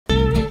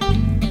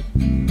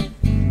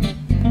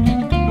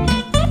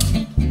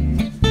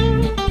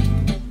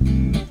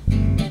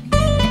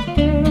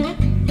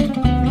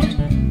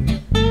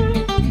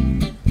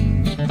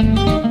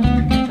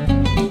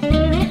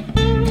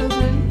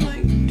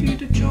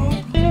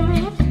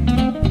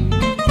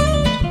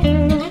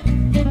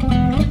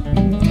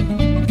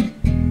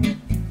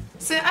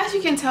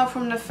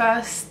from the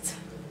first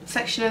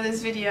section of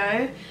this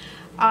video,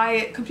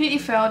 I completely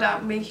failed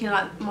at making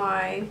like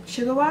my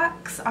sugar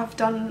wax. I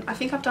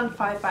think I've done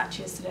 5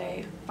 batches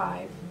today.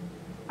 5.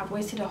 I've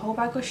wasted a whole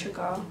bag of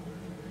sugar.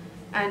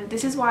 And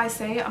this is why I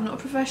say I'm not a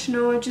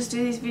professional. I just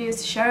do these videos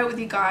to share it with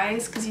you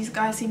guys because these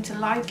guys seem to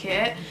like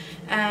it,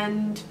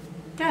 and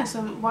yeah,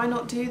 so why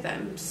not do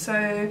them?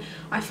 So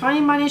I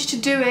finally managed to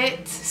do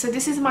it. So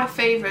this is my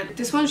favourite.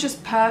 This one's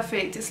just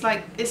perfect. It's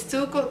like, it's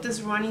still got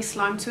this runny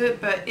slime to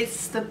it, but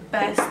it's the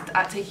best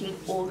at taking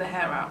all the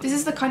hair out. This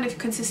is the kind of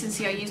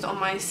consistency I used on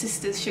my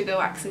sister's sugar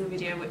waxing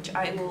video, which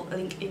I will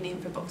link in the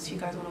info box if you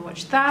guys want to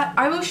watch that.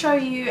 I will show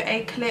you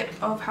a clip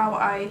of how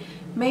I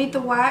made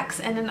the wax,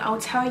 and then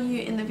I'll tell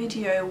you in the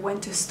video when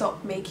to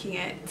stop making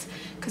it,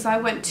 because I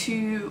went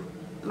to,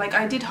 like,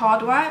 I did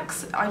hard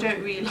wax. I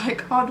don't really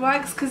like hard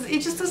wax because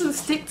it just doesn't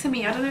stick to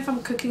me. I don't know if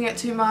I'm cooking it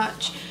too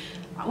much.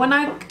 When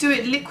I do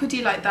it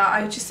liquidy like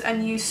that,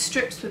 and use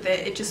strips with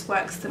it, it just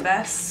works the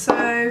best.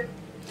 So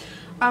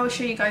I will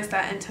show you guys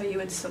that and tell you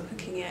when to stop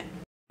cooking it.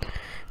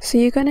 So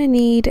you're gonna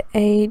need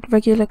a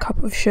regular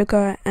cup of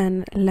sugar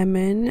and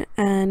lemon,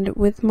 and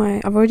with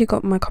I've already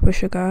got my cup of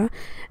sugar,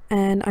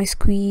 and I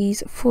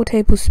squeeze 4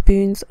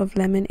 tablespoons of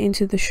lemon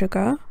into the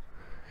sugar,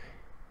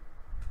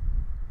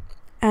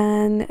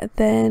 and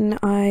then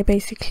I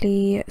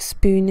basically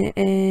spoon it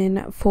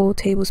in 4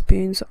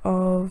 tablespoons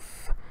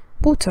of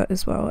water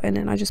as well, and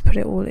then I just put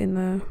it all in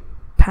the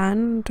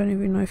pan. Don't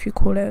even know if you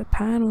call it a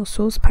pan or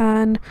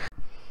saucepan.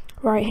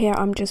 Right here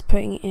I'm just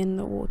putting in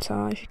the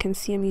water. As you can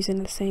see, I'm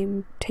using the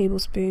same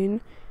tablespoon,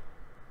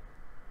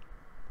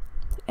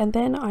 and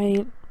then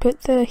I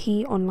put the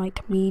heat on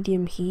like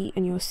medium heat,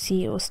 and you'll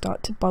see it will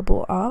start to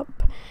bubble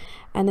up,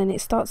 and then it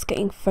starts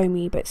getting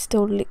foamy, but it's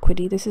still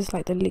liquidy. This is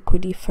like the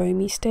liquidy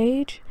foamy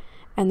stage,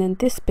 and then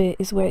this bit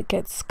is where it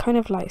gets kind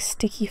of like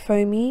sticky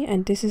foamy,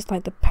 and this is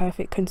like the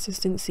perfect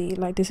consistency.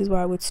 Like, this is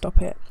where I would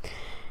stop it.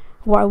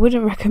 What I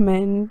wouldn't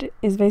recommend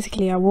is,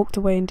 basically I walked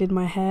away and did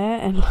my hair,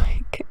 and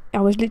like I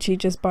was literally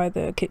just by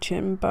the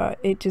kitchen, but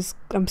it just,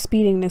 I'm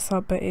speeding this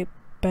up, but it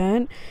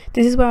burnt.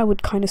 This is where I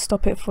would kind of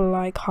stop it for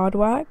like hard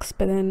wax,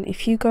 but then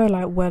if you go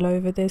like well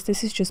over this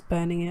is just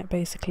burning it.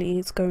 Basically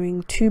it's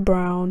going too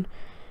brown,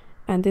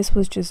 and this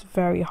was just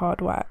very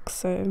hard wax,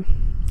 so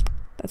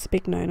that's a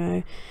big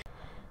no-no.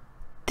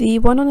 The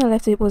one on the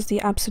left, it was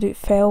the absolute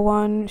fail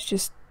one. It's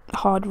just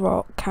hard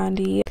rock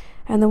candy,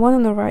 and the one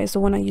on the right is the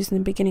one I used in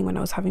the beginning when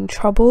I was having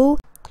trouble,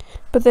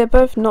 but they're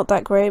both not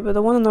that great. But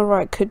the one on the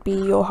right could be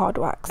your hard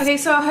wax. Okay,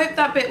 so I hope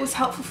that bit was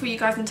helpful for you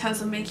guys in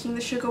terms of making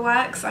the sugar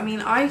wax. I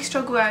mean, I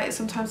struggle at it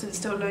sometimes, it's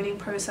still a learning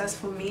process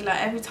for me.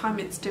 Like, every time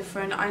it's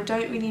different. I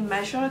don't really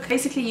measure.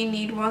 Basically you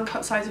need 1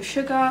 cup size of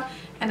sugar,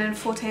 and then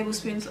 4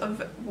 tablespoons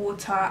of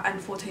water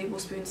and 4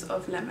 tablespoons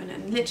of lemon,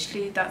 and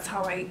literally that's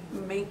how I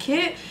make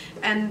it,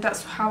 and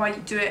that's how I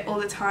do it all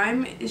the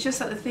time. It's just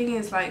that the thing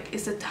is, like,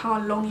 it's how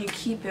long you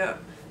keep it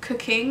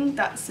cooking,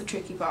 that's the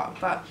tricky part.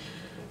 But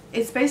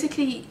it's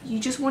basically, you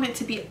just want it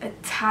to be a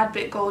tad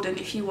bit golden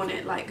if you want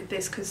it like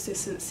this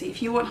consistency.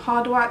 If you want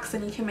hard wax,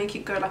 then you can make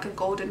it go like a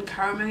golden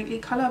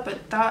caramelly colour,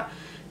 but that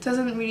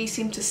doesn't really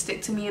seem to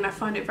stick to me, and I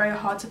find it very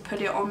hard to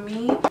put it on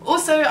me.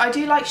 Also, I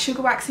do like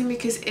sugar waxing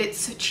because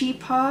it's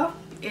cheaper.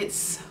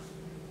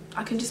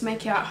 I can just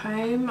make it at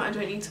home. I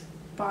don't need to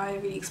buy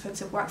really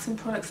expensive waxing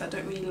products that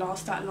don't really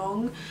last that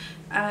long,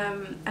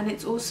 and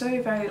it's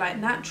also very like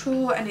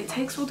natural, and it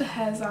takes all the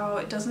hairs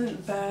out. It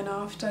doesn't burn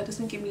after, it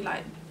doesn't give me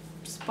like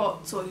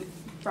spots or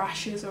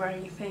rashes or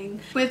anything.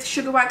 With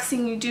sugar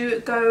waxing, you do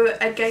go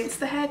against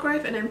the hair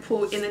growth and then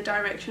pull in the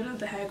direction of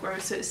the hair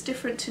growth, so it's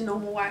different to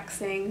normal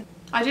waxing.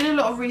 I did a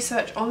lot of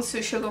research on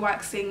sugar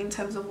waxing in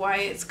terms of why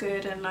it's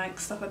good and like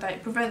stuff like that.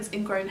 It prevents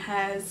ingrown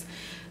hairs,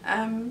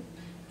 and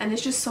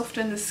it's just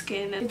softened the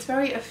skin. It's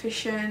very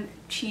efficient,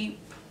 cheap.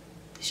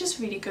 It's just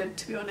really good,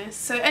 to be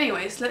honest. So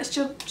anyways, let's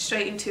jump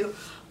straight into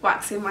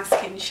waxing my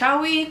skin,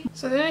 shall we?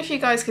 So I don't know if you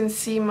guys can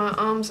see, my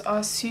arms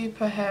are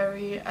super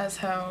hairy as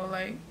hell.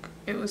 Like,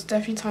 it was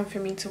definitely time for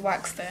me to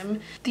wax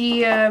them.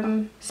 The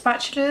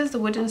spatulas, the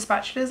wooden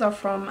spatulas, are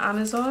from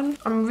Amazon.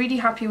 I'm really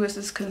happy with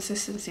this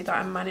consistency that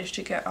I managed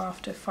to get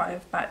after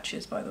 5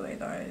 batches, by the way,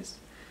 guys.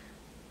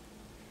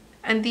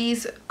 And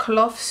these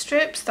cloth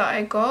strips that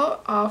I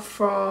got are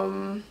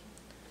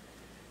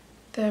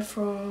they're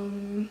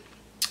from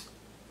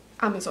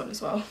Amazon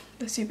as well.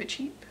 They're super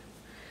cheap.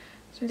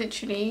 So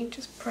literally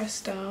just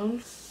press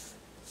down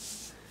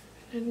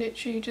and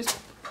literally just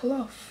pull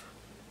off.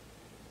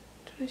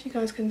 Don't know if you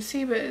guys can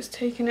see, but it's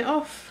taking it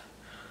off.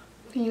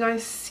 Can you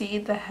guys see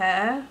the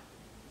hair?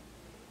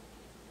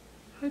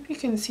 I hope you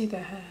can see the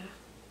hair.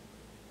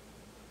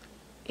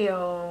 Ew.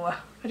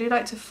 I do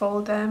like to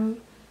fold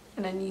them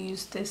and then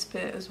use this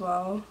bit as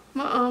well.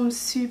 My arm's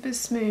super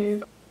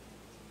smooth.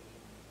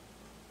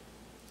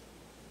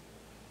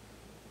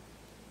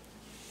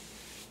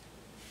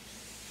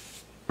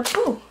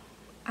 Oh,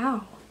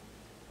 ow.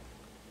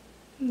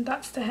 And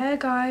that's the hair,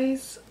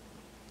 guys.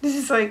 This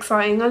is so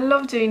exciting. I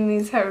love doing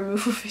these hair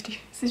removal videos.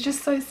 It's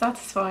just so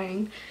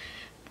satisfying.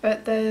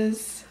 But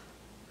there's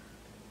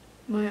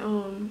my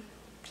arm.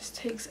 Just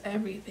takes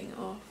everything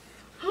off.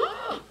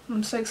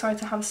 I'm so excited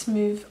to have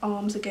smooth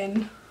arms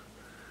again.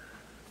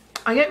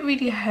 I get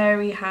really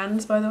hairy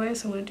hands, by the way,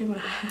 so I'm going to do my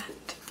hand.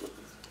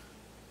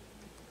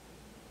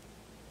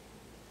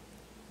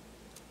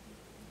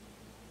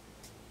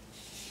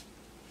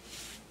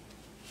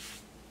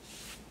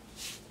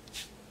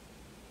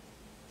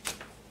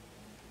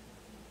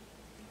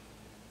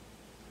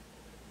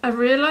 I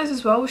realised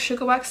as well with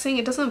sugar waxing,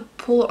 it doesn't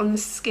pull on the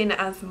skin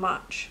as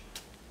much.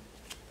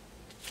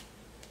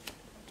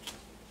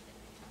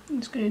 I'm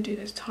just going to do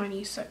this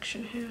tiny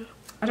section here.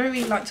 I don't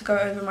really like to go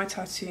over my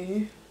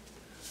tattoo.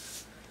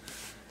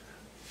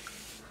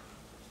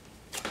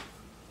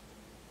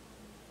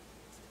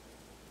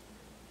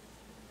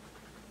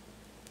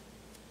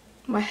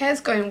 My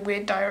hair's going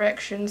weird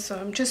directions, so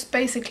I'm just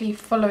basically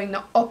following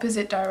the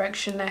opposite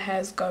direction the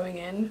hair's going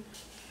in.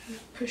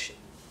 Push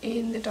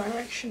in the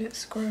direction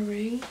it's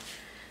growing,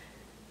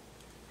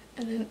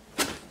 and then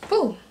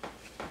boom.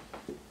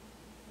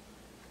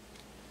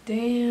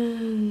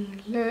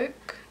 Damn,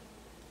 look.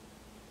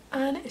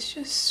 And it's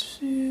just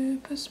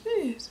super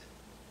smooth.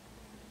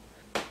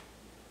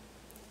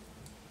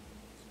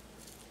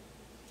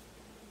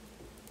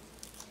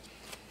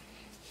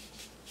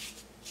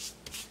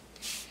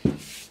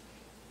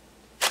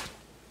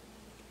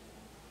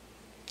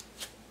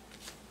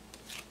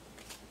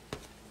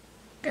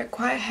 Get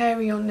quite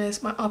hairy on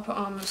this, my upper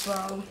arm as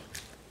well.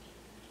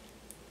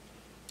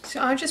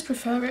 So I just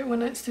prefer it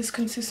when it's this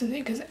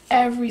consistency because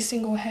every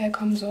single hair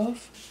comes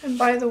off. And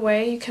by the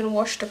way, you can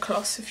wash the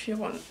cloths if you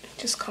want. It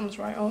just comes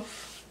right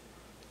off.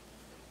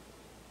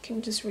 You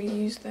can just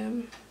reuse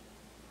them.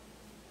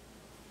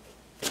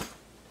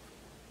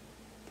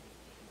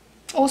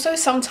 Also,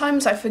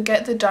 sometimes I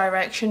forget the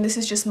direction. This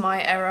is just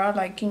my error.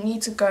 Like, you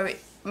need to go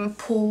and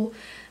pull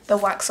the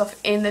wax off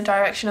in the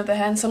direction of the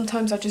hair, and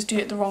sometimes I just do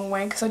it the wrong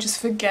way because I just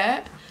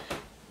forget.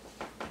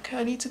 Okay,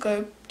 I need to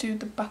go do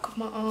the back of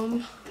my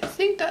arm. I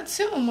think that's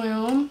it on my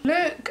arm.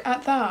 Look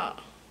at that.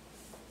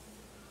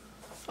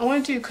 I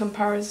want to do a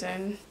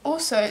comparison.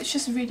 Also, it's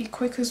just really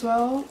quick as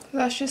well.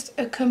 That's just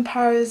a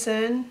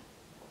comparison.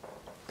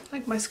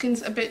 Like, my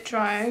skin's a bit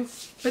dry,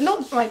 but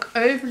not like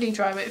overly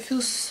dry, but it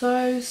feels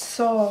so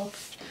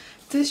soft.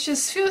 This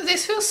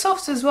feels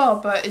soft as well,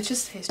 but it's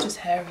just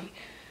hairy.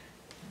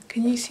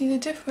 Can you see the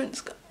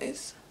difference,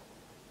 guys?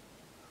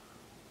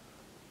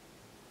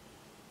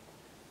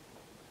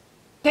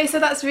 Okay, so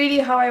that's really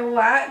how I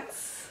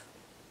wax.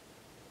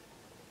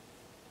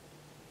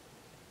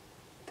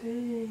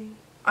 Dang.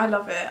 I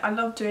love it. I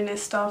love doing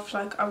this stuff.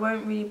 Like, I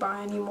won't really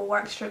buy any more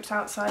wax strips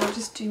outside. I'll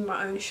just do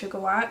my own sugar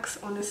wax,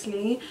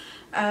 honestly.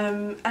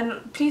 And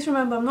please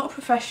remember, I'm not a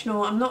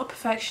professional, I'm not a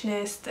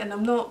perfectionist, and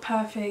I'm not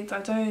perfect.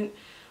 I don't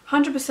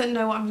 100%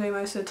 know what I'm doing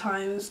most of the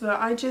times, but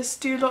I just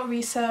do a lot of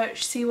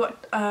research, see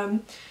what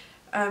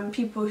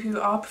people who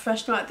are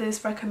professional at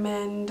this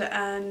recommend,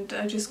 and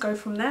just go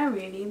from there,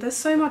 really. There's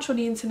so much on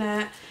the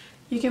internet.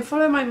 You can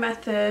follow my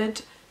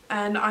method,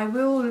 and I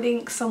will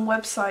link some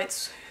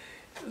websites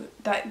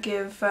that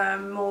give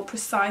more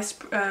precise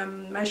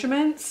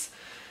measurements,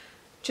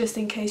 just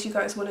in case you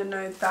guys want to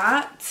know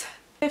that.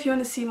 If you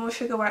want to see more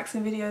sugar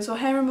waxing videos or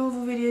hair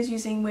removal videos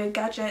using weird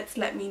gadgets,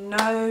 let me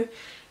know.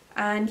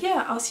 And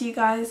yeah, I'll see you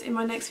guys in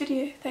my next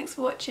video. Thanks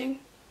for watching.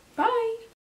 Bye!